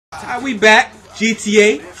Alright, we back.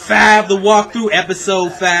 GTA 5, the walkthrough,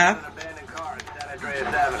 episode 5.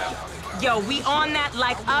 Yo, we on that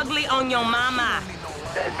like ugly on your mama.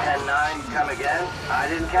 10-9, come again? I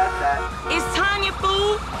didn't catch that. It's Tanya,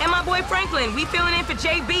 fool, and my boy Franklin. We filling in for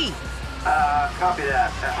JB. Copy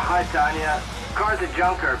that. Hi, Tanya. Car's a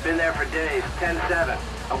junker. Been there for days. 10-7.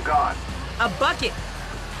 I'm gone. A bucket.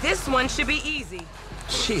 This one should be easy.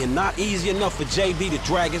 Shit, not easy enough for JB to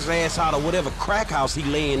drag his ass out of whatever crack house he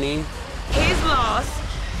laying in. His loss,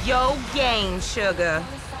 yo gain, sugar.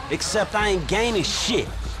 Except I ain't gaining shit,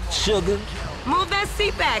 sugar. Move that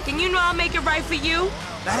seat back, and you know I'll make it right for you.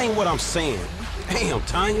 That ain't what I'm saying. Damn,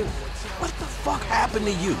 Tanya, what the fuck happened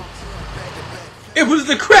to you? It was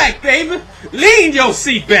the crack, baby. Lean your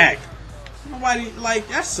seat back. Nobody, like,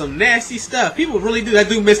 that's some nasty stuff. People really do that.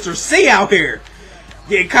 Do Mr. C out here.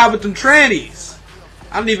 Getting caught with them trannies.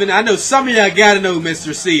 I know some of y'all gotta know who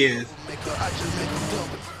Mr. C is.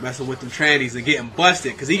 Messing with them trannies and getting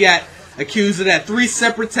busted because he got accused of that 3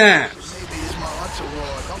 separate times.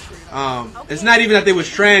 It's not even that they was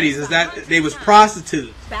trannies, it's that they was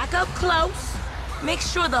prostitutes. Back up close. Make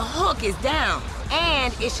sure the hook is down.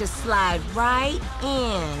 And it should slide right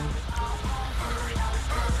in.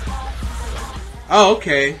 Oh,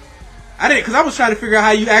 okay. I didn't, because I was trying to figure out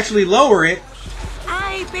how you actually lower it.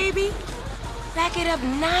 Alright, baby. Back it up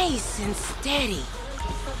nice and steady.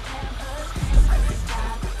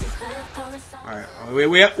 Alright,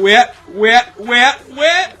 wait.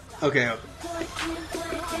 Okay.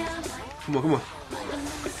 Come on.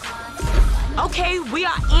 Okay, we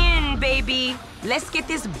are in, baby. Let's get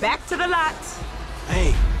this back to the lot.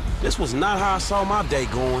 Hey, this was not how I saw my day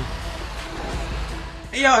going.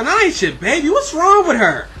 Hey, yo, and I ain't shit, baby. What's wrong with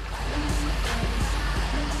her?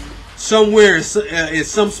 Somewhere in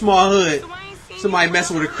some small hood, somebody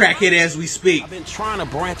messing with a crackhead as we speak. I've been trying to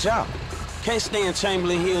branch out. Can't stay in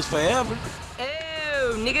Chamberlain Hills forever.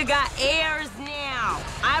 Oh, nigga got airs now.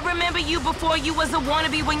 I remember you before you was a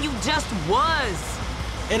wannabe when you just was.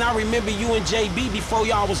 And I remember you and JB before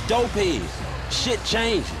y'all was dopeheads. Shit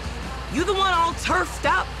changes. You the one all turfed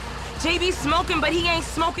up. JB smoking, but he ain't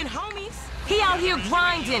smoking homies. He out here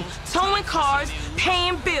grinding, towing cars,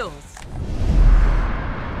 paying bills.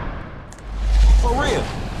 For real.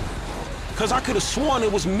 Cause I could have sworn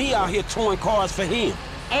it was me out here towing cars for him.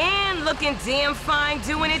 And looking damn fine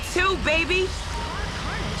doing it too, baby.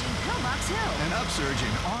 An upsurge in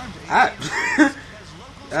armed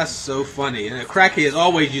That's so funny. And a crackhead is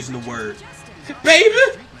always using the word.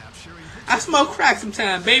 Baby! I smoke crack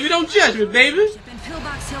sometime, baby. Don't judge me, baby.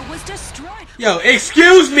 Yo,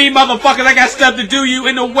 excuse me, motherfuckers. I got stuff to do you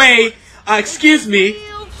in the way. Excuse me.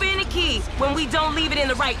 Real finicky when we don't leave it in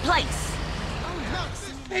the right place.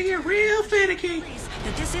 They get real finicky.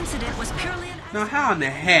 This incident was purely an Now, how in the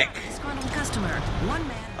heck? customer. One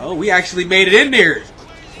man. Oh, we actually made it in there.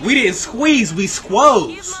 We didn't squeeze, we Give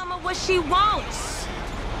squoze. mama what she wants.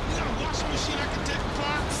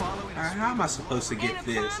 Alright, how am I supposed to get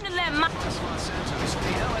this? To let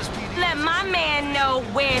my man know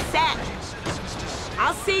where it's at.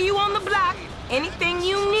 I'll see you on the block. Anything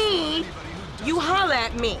you need, you holler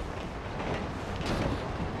at me.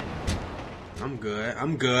 I'm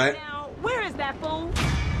good. Now, where is that fool?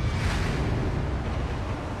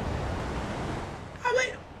 I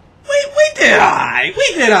mean, we did alright.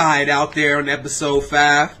 We did alright out there on episode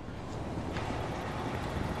 5.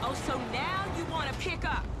 Oh, so now you want to pick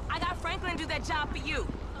up. I got Franklin do that job for you.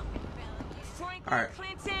 Franklin All right.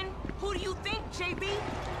 Clinton, who do you think, JB?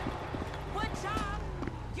 What job?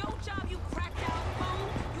 Your job, you cracked out fool.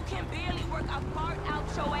 You can barely work a fart out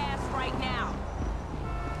your ass right now.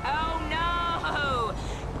 Oh, no.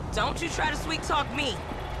 Don't you try to sweet talk me.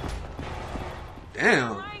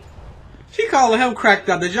 Damn. Right? She calling him cracked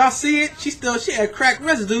out. Did y'all see it? She had crack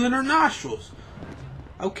residue in her nostrils.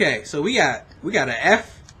 Okay, so we got a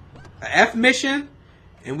F mission,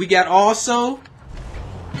 and we got also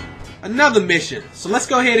another mission. So let's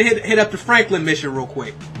go ahead and hit up the Franklin mission real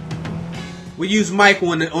quick. We use Michael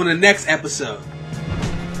on the next episode.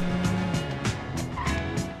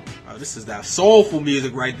 Oh, this is that soulful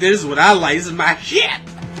music right there. This is what I like. This is my shit.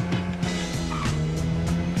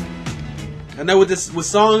 I know what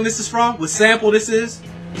song this is from, what sample this is.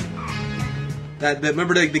 That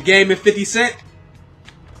remember the game in 50 Cent?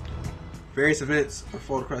 Various events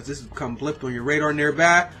unfold across. This has become blipped on your radar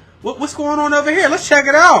nearby. What's going on over here? Let's check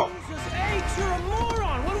it out. Hey, you're a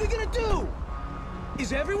moron. What are we gonna do?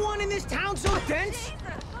 Is everyone in this town so dense?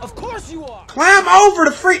 Of course you are. Climb over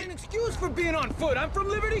the free. An excuse for being on foot. I'm from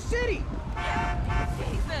Liberty City.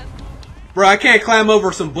 Bro, I can't climb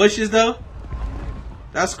over some bushes though.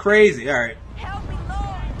 That's crazy. All right. Help me,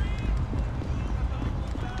 Lord.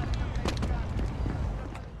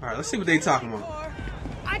 Alright, let's see what they talking about.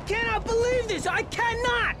 I cannot believe this! I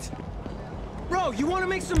cannot! Bro, you want to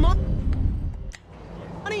make some money?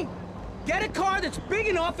 Get a car that's big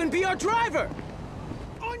enough and be our driver!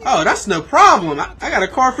 Oh, that's no problem. I got a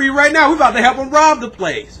car for you right now. We about to help them rob the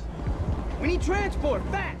place. We need transport,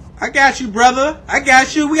 fast! I got you, brother. I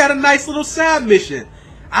got you. We got a nice little side mission.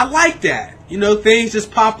 I like that. You know, things just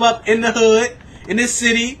pop up in the hood, in this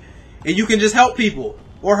city, and you can just help people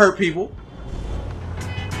or hurt people.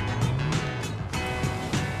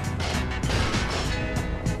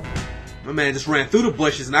 My man just ran through the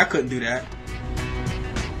bushes and I couldn't do that.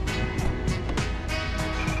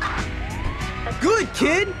 Good,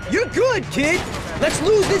 kid! You're good, kid! Let's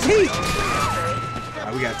lose this heat!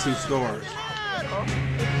 Alright, we got 2 scores.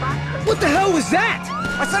 What the hell was that?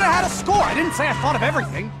 I said I had a score. I didn't say I thought of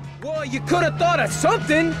everything. Well, you could have thought of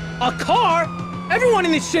something. A car? Everyone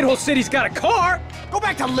in this shithole city's got a car. Go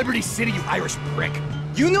back to Liberty City, you Irish prick.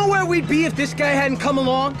 You know where we'd be if this guy hadn't come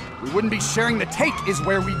along? We wouldn't be sharing the take is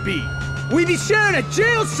where we'd be. We'd be sharing a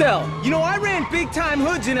jail cell. You know, I ran big-time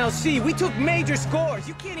hoods in LC. We took major scores.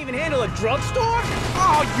 You can't even handle a drugstore?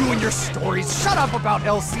 Oh, you and your stories. Shut up about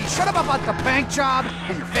LC. Shut up about the bank job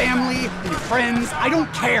and your family and your friends. I don't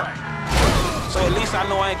care. So at least I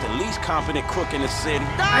know I ain't the least confident crook in the city.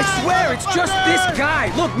 I swear, it's just this guy.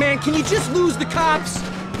 Look, man, can you just lose the cops?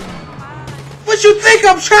 What you think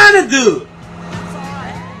I'm trying to do?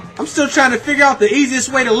 I'm still trying to figure out the easiest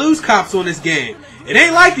way to lose cops on this game. It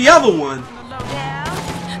ain't like the other one.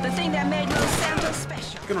 The thing that made Los Santos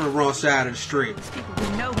special. Get on the wrong side of the street. People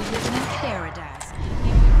who know we live in paradise.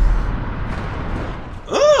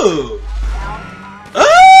 Ooh.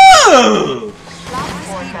 Ooh.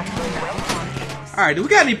 Alright, do we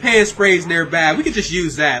got any pan sprays in their bag? We could just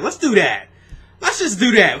use that. Let's do that. Let's just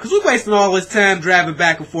do that. Because we're wasting all this time driving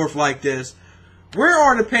back and forth like this. Where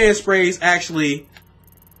are the pan sprays actually?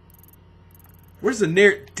 Where's the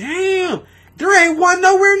near? Damn. There ain't one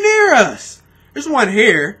nowhere near us. There's one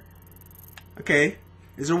here. Okay.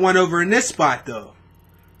 Is there one over in this spot, though?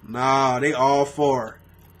 Nah, they all 4.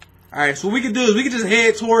 Alright, so what we can do is we can just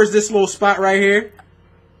head towards this little spot right here.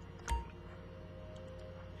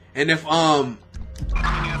 And if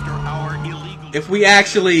we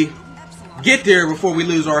actually get there before we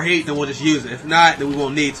lose our hate, then we'll just use it. If not, then we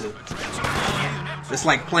won't need to. It's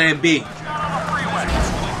like plan B.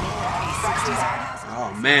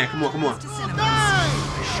 Oh man, come on, come on.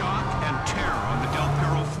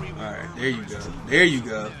 Alright, there you go. There you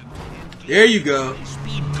go. There you go.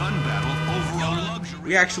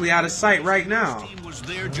 We actually out of sight right now.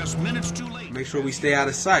 Make sure we stay out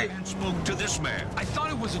of sight. I thought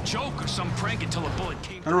it was a joke or some prank until a bullet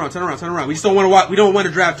came. Turn around, turn around, turn around. We just don't want to. We don't want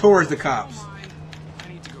to drive towards the cops. I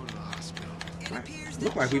need to go to the hospital. Right.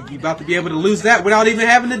 Look like we about to be able to lose that without even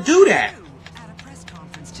having to do that. At a press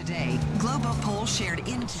conference today, Global Poll shared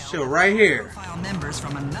intel. Chill right here. Profile members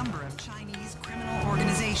from a number of Chinese criminal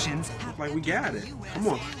organizations. Look like we got it. Come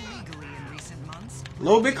on. Illegally in recent months. A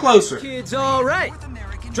little bit closer. Kid's all right.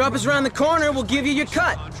 Drop us around the corner, we'll give you your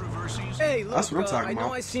cut. Hey, look, That's what I'm talking I know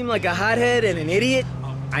about. I seem like a hothead and an idiot.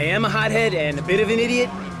 I am a hothead and a bit of an idiot,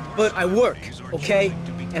 but I work, okay?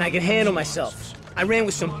 And I can handle myself. I ran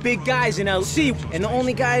with some big guys in LC, and the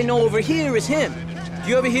only guy I know over here is him. If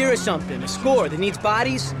you ever hear of something, a score that needs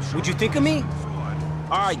bodies, would you think of me?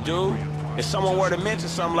 Alright, dude. If someone were to mention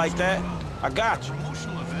something like that, I got you.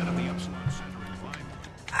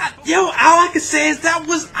 Yo, all I can say is that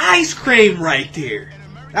was ice cream right there.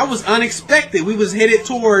 That was unexpected. We was headed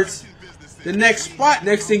towards the next spot.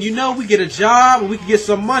 Next thing you know, we get a job and we can get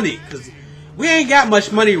some money. Because we ain't got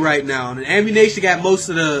much money right now. And Ammunition got most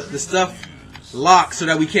of the stuff locked so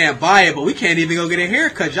that we can't buy it. But we can't even go get a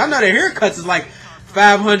haircut. Y'all know the haircuts is like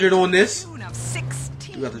 $500 on this.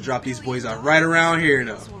 We have to drop these boys out right around here,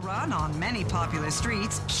 though. Run on many popular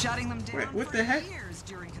streets, shutting them down. Wait, what the heck?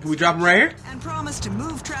 Can we drop them right here? And promise to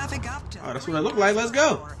move traffic up to. Oh, that's what it looked like. Let's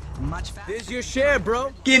go. Much faster. There's your share,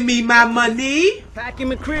 bro. Give me my money. Packing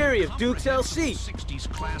McCreary of Duke's LC. 60s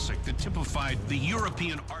classic that typified the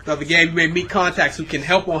European art. So the game you may meet contacts who can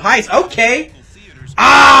help on heists. Okay.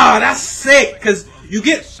 Ah, that's sick. Because you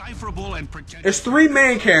get... There's 3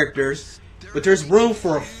 main characters, but there's room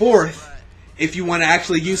for a 4th if you want to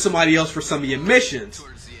actually use somebody else for some of your missions.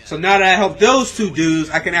 So now that I help those 2 dudes,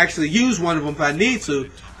 I can actually use one of them if I need to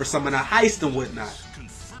for some of the heist and whatnot.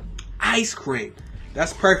 Ice cream.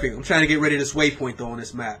 That's perfect. I'm trying to get rid of this waypoint though on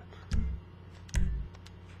this map.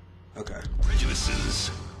 Okay.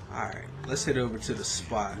 Alright, let's head over to the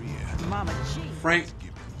spot. Frank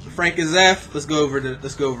is F. Let's go over to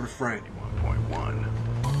Frank.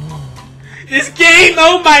 This game,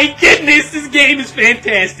 oh my goodness, this game is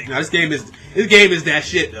fantastic. No, this game is that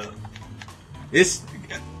shit though.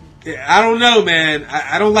 I don't know, man.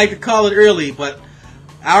 I don't like to call it early, but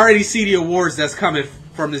I already see the awards that's coming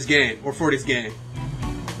from this game or for this game.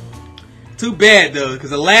 Too bad though, because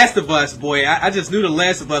The Last of Us, boy, I just knew The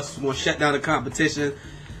Last of Us was gonna shut down the competition.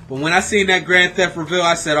 But when I seen that Grand Theft reveal,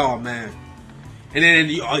 I said, "Oh man!" And then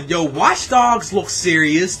yo, Watch Dogs looks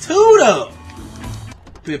serious too, though.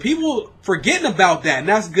 People forgetting about that, and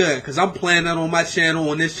that's good because I'm playing that on my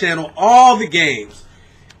channel, on this channel, all the games.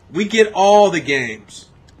 We get all the games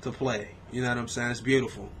to play. You know what I'm saying? It's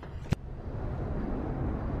beautiful.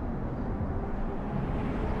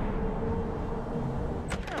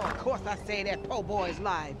 Oh, of course I say that po' boy's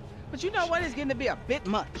live. But you know what? It's getting to be a bit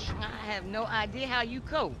much. I have no idea how you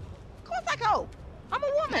cope. Of course I cope. I'm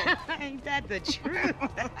a woman. Ain't that the truth?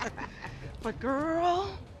 But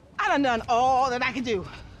girl, I done all that I can do.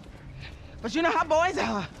 But you know how boys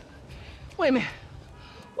are. Wait a minute.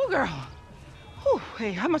 Oh, girl. Whew,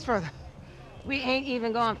 hey, how much further? We ain't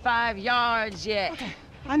even gone 5 yards yet. Okay,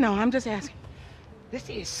 I know, I'm just asking. This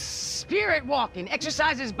is spirit walking.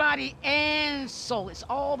 Exercises body and soul. It's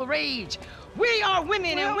all the rage. We are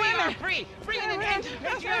women and we are free. Free in the end of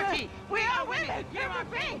patriarchy. We are women. You are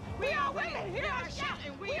free. We are women. Here are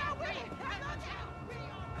shouting. We are women.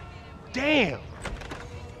 Damn.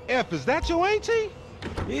 F, is that your auntie?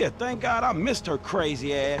 Yeah, thank God I missed her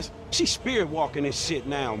crazy ass. She's spirit walking and shit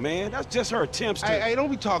now, man. That's just her attempts to... Hey, don't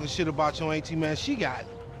be talking shit about your auntie, man. She got...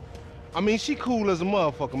 I mean, she cool as a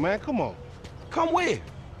motherfucker, man. Come on. Come where?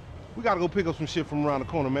 We gotta go pick up some shit from around the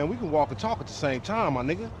corner, man. We can walk and talk at the same time, my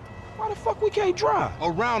nigga. Why the fuck we can't drive?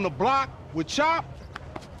 Around the block with Chop?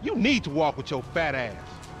 You need to walk with your fat ass.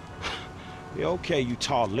 Yeah, okay, you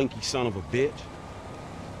tall, linky son of a bitch.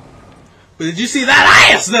 But did you see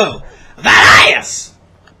that ass, though? That ass!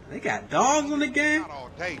 They got dogs on the game? Not all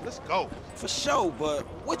day. Let's go. For sure, but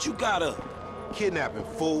what you got up? Kidnapping,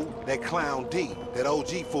 fool. That clown D. That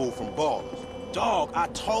OG fool from Ballers. Dog, I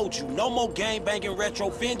told you, no more gang-banging retro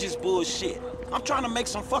vengeance bullshit. I'm trying to make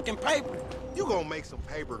some fucking paper. You gonna make some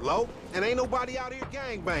paper, low, and ain't nobody out here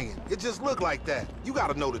gang-banging. It just look like that. You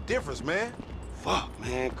gotta know the difference, man. Fuck,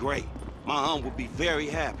 man, great. My aunt would be very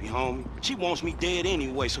happy, homie. She wants me dead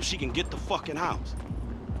anyway so she can get the fucking house.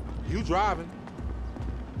 You driving.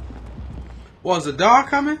 Was the dog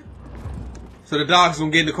coming? So the dog's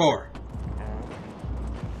gonna get in the car.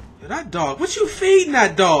 Yo, that dog, what you feeding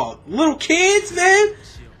that dog? Little kids, man?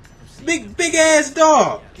 Big ass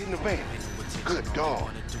dog. Get in the van. Good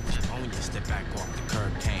dog.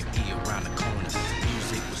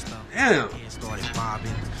 Damn.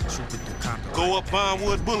 Go up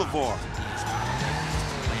Vinewood Boulevard.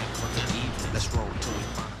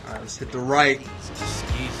 Alright, let's hit the right.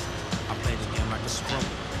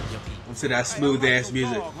 Let's hit that smooth ass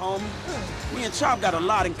music. Dog, homie. Me and Chop got a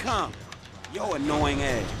lot in common. Yo annoying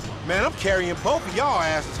ass. Man, I'm carrying both of y'all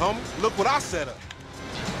asses, homie. Look what I set up.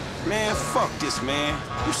 Man, fuck this, man.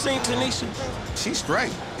 You seen Tanisha? She's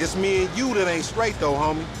straight. It's me and you that ain't straight, though,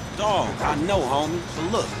 homie. Dog, I know, homie.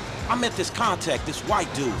 But look, I met this contact, this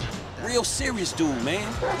white dude. Real serious dude, man.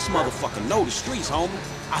 This motherfucker know the streets, homie.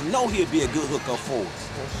 I know he'll be a good hookup for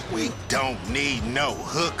us. We don't need no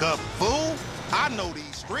hookup, fool. I know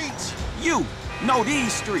these streets. You know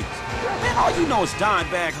these streets. Man, all you know is dime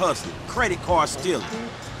bag hustling, credit card stealing,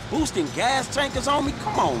 boosting gas tankers on me.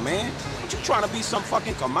 Come on, man. What, you trying to be some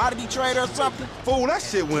fucking commodity trader or something? Fool, that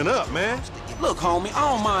shit went up, man. Look, homie, I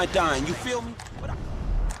don't mind dying, you feel me? But I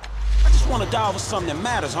just want to die over something that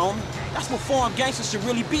matters, homie. That's what foreign gangsters should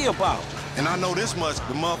really be about. And I know this much,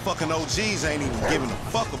 the motherfucking OGs ain't even giving a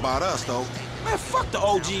fuck about us, though. Man, fuck the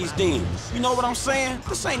OGs then. You know what I'm saying?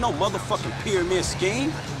 This ain't no motherfucking pyramid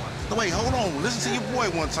scheme. No, wait, hold on. Listen to your boy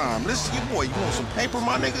one time. Listen to your boy. You want some paper,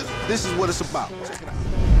 my nigga? This is what it's about. Check it out.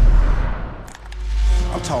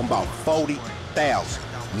 I'm talking about 40,000.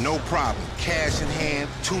 No problem. Cash in hand,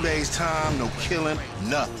 2 days time, no killing,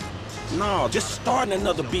 nothing. No, just starting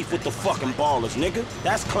another beef with the fucking Ballers, nigga.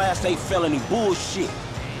 That's Class A felony bullshit.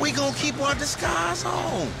 We gonna keep our disguise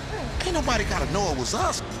on. Ain't nobody gotta know it was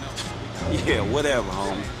us. Yeah, whatever,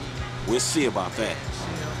 homie. We'll see about that.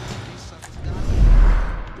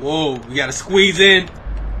 Whoa, we gotta squeeze in.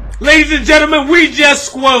 Ladies and gentlemen, we just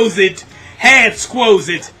squoze it. Had squoze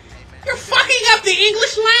it. You're fucking up the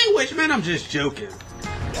English language, man. I'm just joking.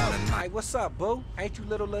 Hey, what's up, boo? Ain't you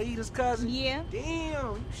little Laida's cousin? Yeah.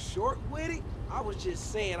 Damn, you short with it? I was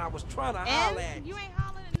just saying I was trying to holler at you. You ain't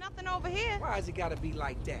hollering at nothing over here. Why has it gotta be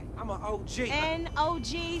like that? I'm an OG. And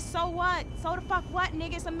OG, so what? So the fuck what,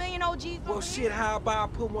 nigga? It's a million OGs Well, over shit, here. how about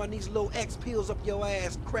I put one of these little X pills up your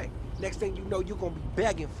ass crack? Next thing you know, you're gonna be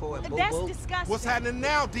begging for it, boo-boo. That's disgusting. What's happening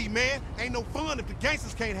now, D-man? Ain't no fun if the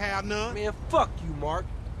gangsters can't have none. Man, fuck you, Mark.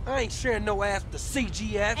 I ain't sharing no ass with the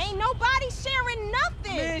CGF. Ain't nobody sharing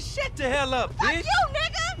nothing. Man, shut the hell up, fuck bitch. you,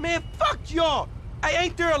 nigga. Man, fuck y'all. Hey,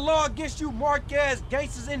 ain't there a law against you mark-ass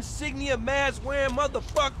gangsters insignia mask-wearing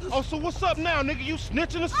motherfuckers? Oh, so what's up now, nigga? You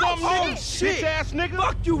snitching or something, nigga? Oh, shit. Bitch-ass nigga.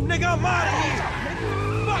 Fuck you, nigga. I'm out of here.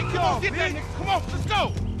 Nigga. Fuck y'all, Get that bitch. nigga. Come on, let's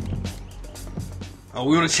go. Oh,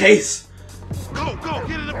 we on a chase. Go,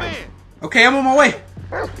 get in the van. Okay, I'm on my way.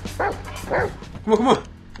 Come on.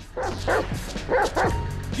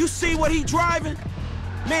 You see what he driving?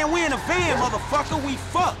 Man, we in a van, motherfucker. We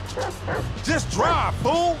fucked. Just drive,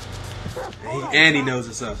 fool. And he knows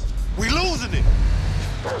it's us. We losing it.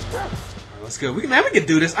 Alright, let's go. We can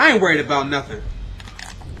do this. I ain't worried about nothing.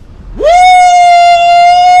 Woo! Look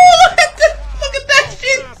at that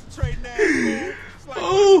shit.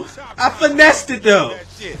 Oh, I finessed it though.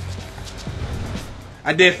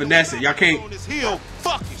 I did finesse it. Y'all can't. On this hill,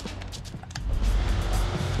 fuck it.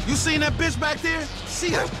 You seen that bitch back there?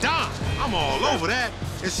 She a dime. I'm all over that.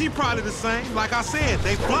 And she probably the same. Like I said,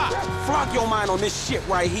 they block. Flock your mind on this shit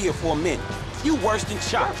right here for a minute. You worse than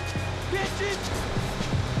Chop. Bitches.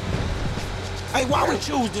 Hey, why we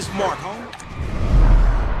choose this mark, homie?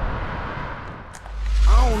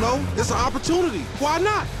 I don't know. It's an opportunity. Why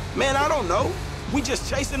not? Man, I don't know. We just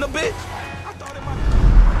chasing a bitch. I thought it might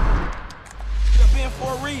have been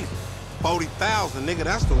for a reason. 40,000, nigga.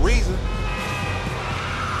 That's the reason.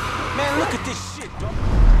 Man, look at this shit, dog.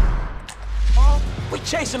 We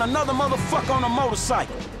chasing another motherfucker on a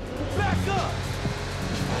motorcycle. Back up.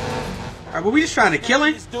 Alright, but we just trying to kill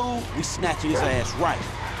him? This dude, we snatching his ass right.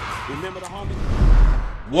 Remember the homie?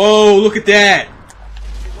 Whoa, look at that.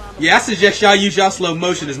 Yeah, I suggest y'all use y'all slow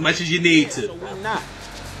motion as much as you need to. So we not.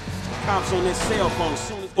 Cops on this cell phone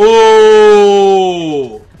soon as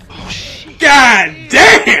Oh! Shit. God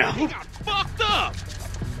damn! He got fucked up.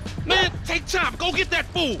 Man, take Chop. Go get that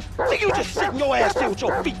fool. See, you just sitting your ass there with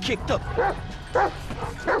your feet kicked up. Come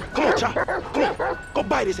on, Chop. Come on. Go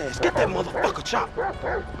bite his ass. Get that motherfucker, Chop.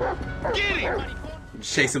 Get him.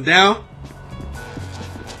 Chase him down.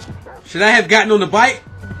 Should I have gotten on the bike?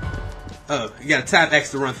 Oh, you gotta tap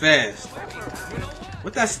X to run fast.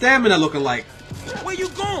 What that stamina looking like? Where you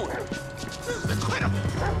going?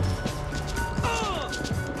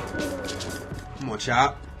 Come on,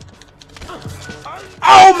 Chop.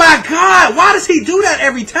 Oh my God! Why does he do that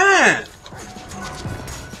every time?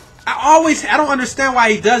 I don't understand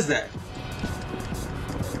why he does that.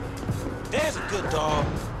 There's a good dog.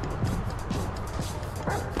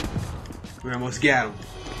 We almost got him.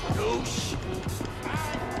 Oh shit.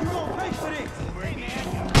 You gonna pay for this?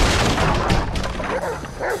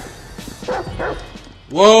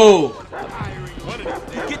 Whoa!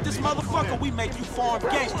 You get this motherfucker, we make you farm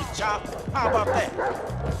gangsters, Chop. How about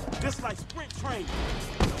that? Just like sprint training.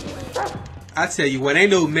 I tell you what,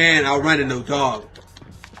 ain't no man outrunning no dog.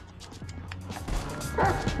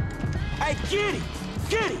 Hey, get him!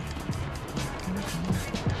 Get him!